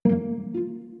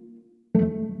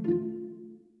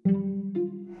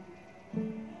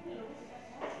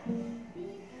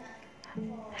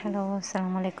Hello,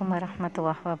 Assalamualaikum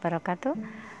warahmatullahi wabarakatuh.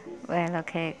 Well,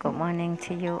 okay, good morning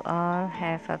to you all.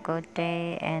 Have a good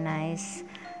day and nice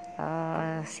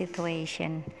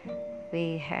situation.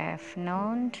 We have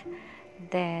known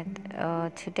that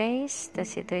today's the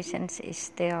situation is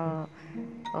still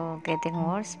getting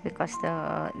worse because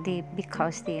the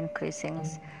increasing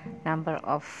number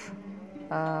of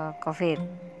COVID,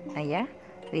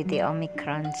 with the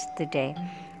Omicrons today.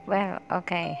 Well,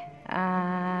 okay.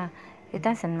 It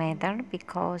doesn't matter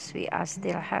because we are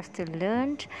still have to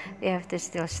learn. We have to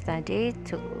still study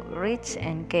to reach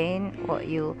and gain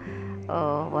what you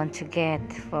want to get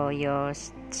for your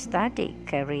study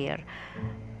career.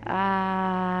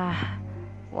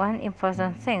 One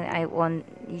important thing I want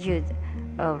you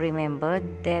remember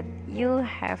that you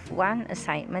have one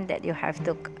assignment that you have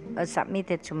to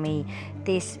submit it to me.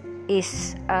 This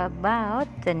is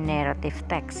about the narrative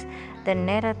text. The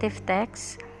narrative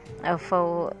text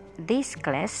for this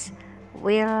class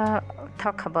will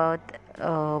talk about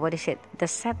the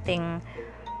setting.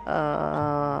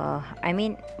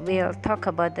 We'll talk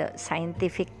about the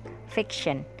scientific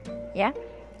fiction, yeah.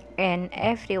 And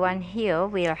everyone here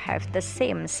will have the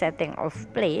same setting of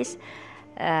place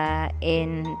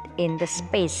in the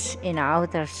space, in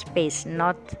outer space,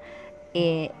 not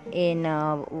in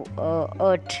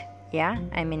Earth, yeah.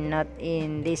 Not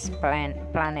in this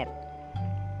planet.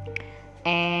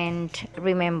 And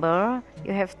remember,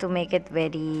 you have to make it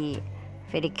very,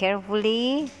 very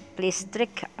carefully. Please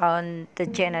strict on the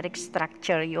generic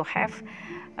structure you have.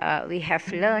 We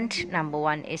have learned number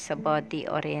 1 is about the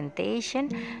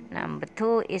orientation, number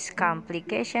 2 is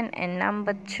complication, and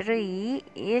number 3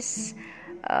 is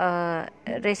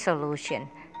resolution.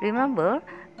 Remember,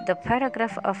 the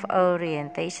paragraph of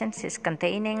orientations is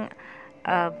containing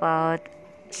about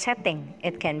setting.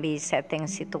 It can be setting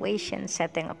situation,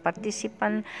 setting of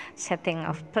participant, setting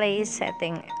of place,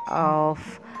 setting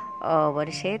of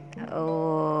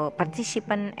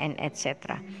participant, and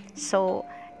etc. So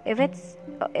even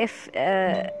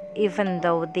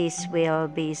though this will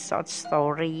be short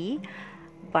story,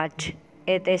 but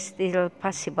it is still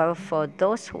possible for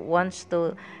those who wants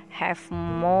to have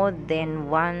more than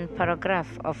one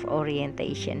paragraph of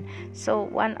orientation. So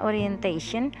one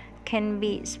orientation can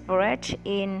be spread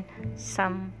in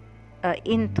some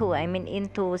into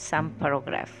some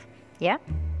paragraph, yeah.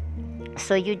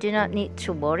 So you do not need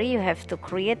to worry. You have to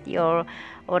create your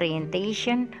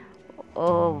orientation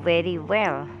very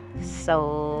well,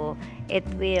 so it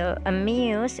will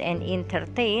amuse and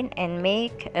entertain and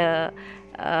make a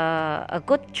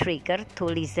good trigger to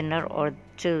listener or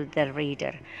to the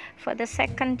reader. For the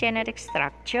second generic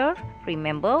structure,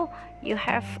 remember you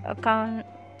have a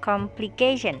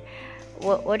complication.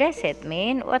 What does it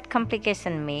mean? What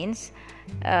complication means?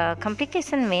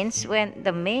 Complication means when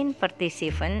the main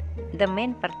participant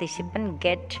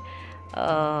get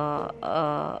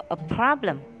a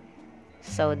problem.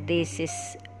 So this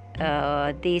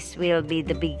will be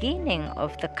the beginning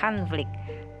of the conflict.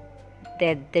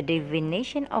 That the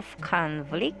definition of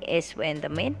conflict is when the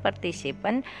main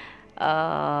participant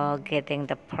getting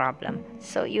the problem.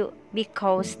 So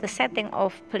because the setting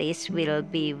of place will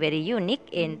be very unique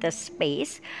in the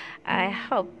space, I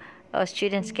hope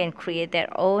students can create their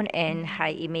own and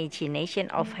high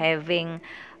imagination of having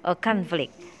a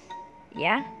conflict,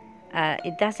 yeah.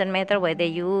 It doesn't matter whether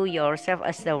you yourself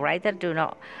as the writer do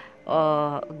not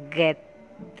get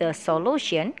the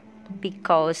solution,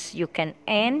 because you can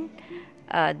end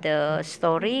the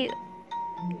story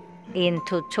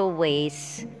into 2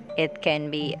 ways. It can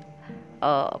be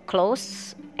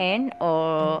close end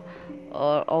or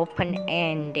open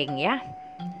ending, yeah.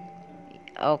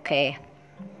 Okay,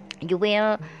 you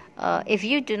will if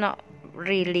you do not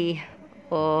really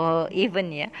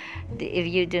if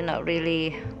you do not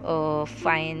really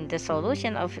find the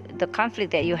solution of the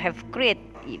conflict that you have created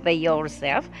by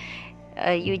yourself,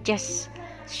 you just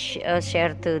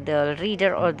share to the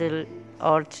reader or to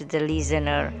the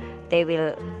listener. They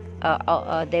will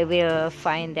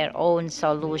find their own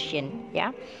solution,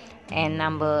 yeah. And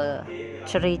number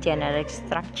 3 generic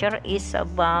structure is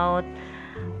about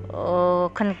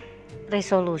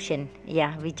resolution.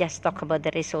 Yeah, we just talk about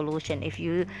the resolution. If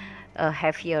you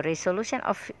have your resolution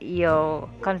of your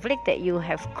conflict that you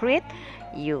have created,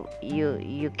 you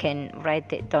can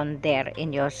write it down there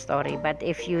in your story. But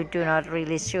if you do not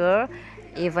really sure,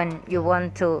 even you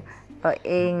want to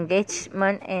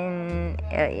engagement in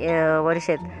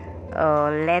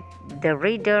let the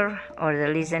reader or the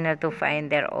listener to find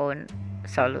their own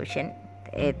solution,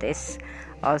 it is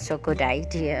also good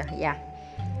idea, yeah.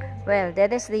 Well,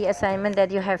 that is the assignment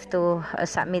that you have to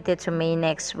submit it to me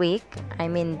next week.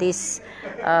 This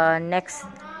next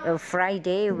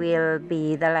Friday will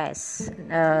be the last.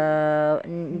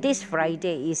 This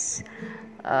Friday is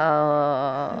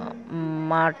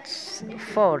March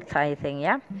 4th, I think,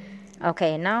 yeah.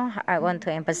 Okay, now I want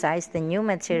to emphasize the new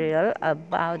material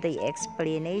about the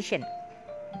explanation.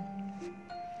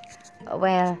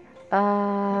 Well,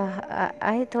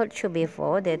 I told you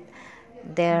before that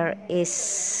there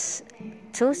is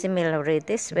two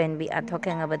similarities when we are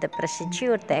talking about the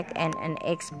procedure text and an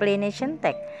explanation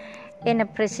text. In a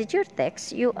procedure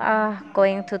text, you are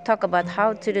going to talk about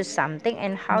how to do something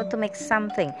and how to make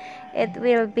something. It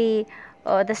will be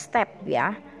the step,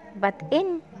 yeah. But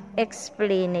in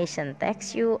explanation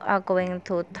text, you are going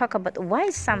to talk about why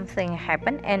something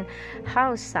happened and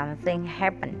how something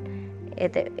happened.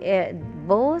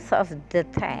 Both of the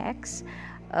texts,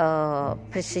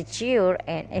 procedure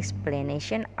and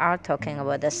explanation, are talking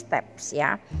about the steps,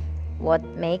 yeah. What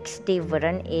makes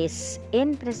different is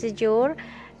in procedure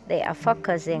they are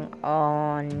focusing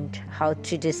on how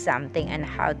to do something and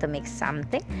how to make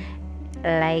something,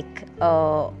 like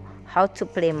how to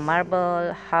play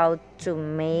marble, how to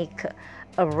make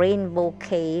a rainbow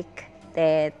cake.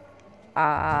 That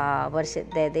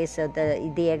that is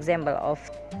the example of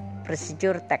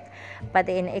procedure text. But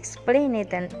in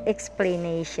explanation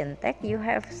text, you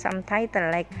have some title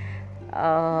like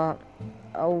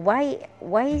why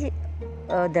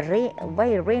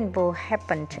rainbow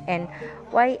happened and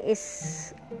why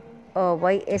is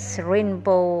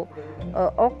rainbow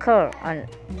occur, on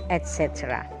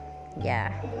etc.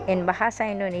 Yeah, in bahasa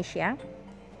Indonesia,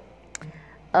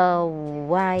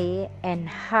 why and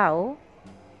how,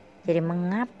 jadi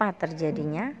mengapa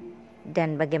terjadinya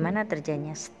dan bagaimana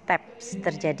terjadinya, steps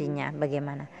terjadinya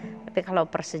bagaimana. Tapi kalau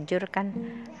procedure kan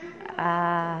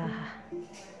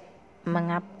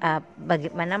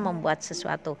bagaimana membuat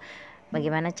sesuatu,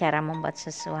 bagaimana cara membuat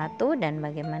sesuatu dan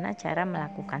bagaimana cara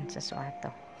melakukan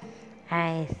sesuatu.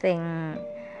 I think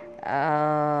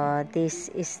this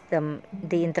is the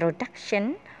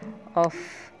introduction of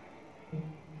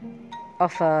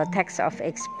a text of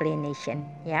explanation,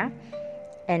 yeah.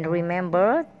 And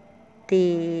remember,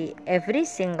 every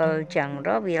single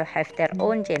genre will have their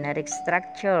own generic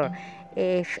structure.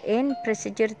 If in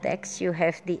procedure text you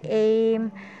have the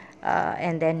aim,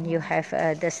 and then you have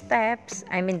the steps,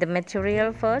 the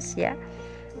material first, yeah.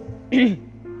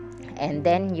 And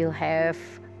then you have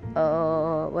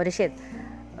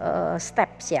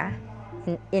steps, yeah.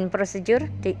 In procedure,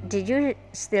 did you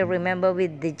still remember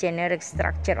with the generic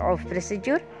structure of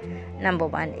procedure? Number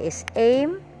 1 is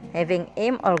aim, having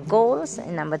aim or goals,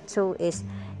 and number 2 is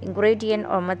ingredient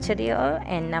or material,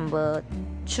 and number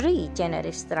 3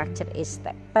 generic structure is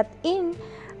step. But in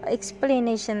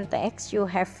explanation text, you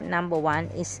have number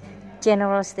 1 is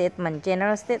general statement.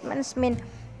 General statements mean,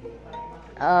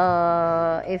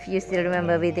 if you still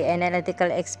remember with the analytical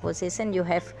exposition, you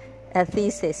have a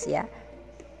thesis, yeah.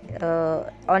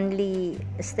 Only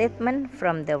statement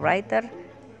from the writer,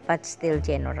 but still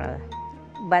general.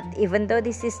 But even though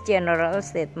this is general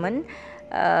statement,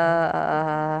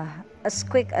 as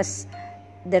quick as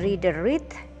the reader read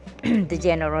the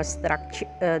general structure,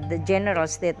 the general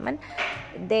statement,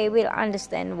 they will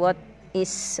understand what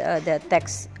is the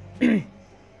text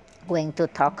going to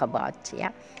talk about,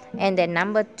 yeah. And then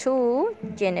number 2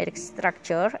 generic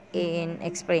structure in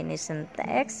explanation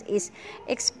text is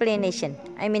explanation,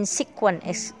 sequence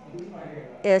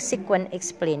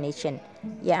explanation,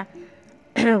 yeah.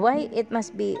 Why it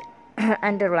must be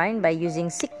underlined by using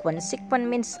sequence? Sequence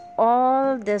means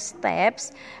all the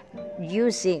steps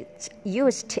used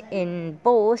in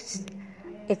both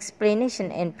explanation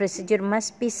and procedure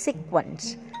must be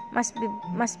sequence.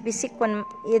 Must be sequence.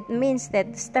 It means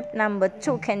that step number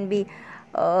 2 can be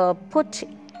put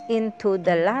into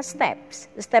the last steps.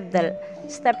 Step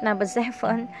number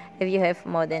 7, if you have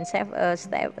more than 7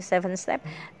 steps,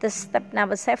 the step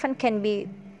number 7 can be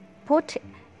put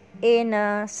in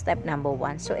step number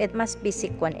 1. So it must be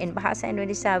sequence. In bahasa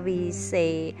Indonesia we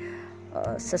say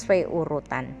sesuai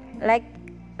urutan. Like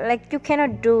you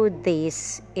cannot do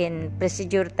this in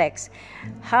procedure text.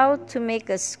 How to make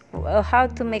a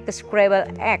Scrabble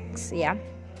X, yeah.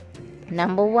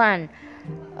 Number 1,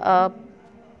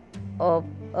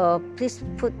 please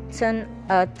turn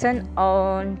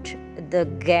on the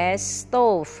gas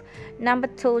stove. Number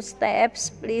 2 steps,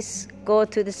 please go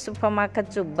to the supermarket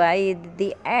to buy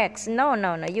the eggs. No,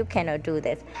 you cannot do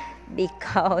that,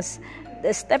 because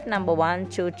the step number 1,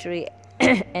 2, 3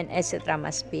 and etc.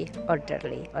 must be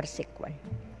orderly or sequence.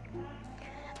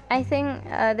 I think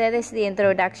that is the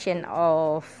introduction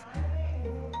of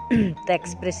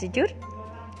text procedure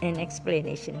and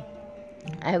explanation.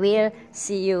 I will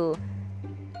see you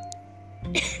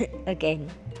again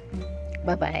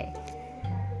Bye bye.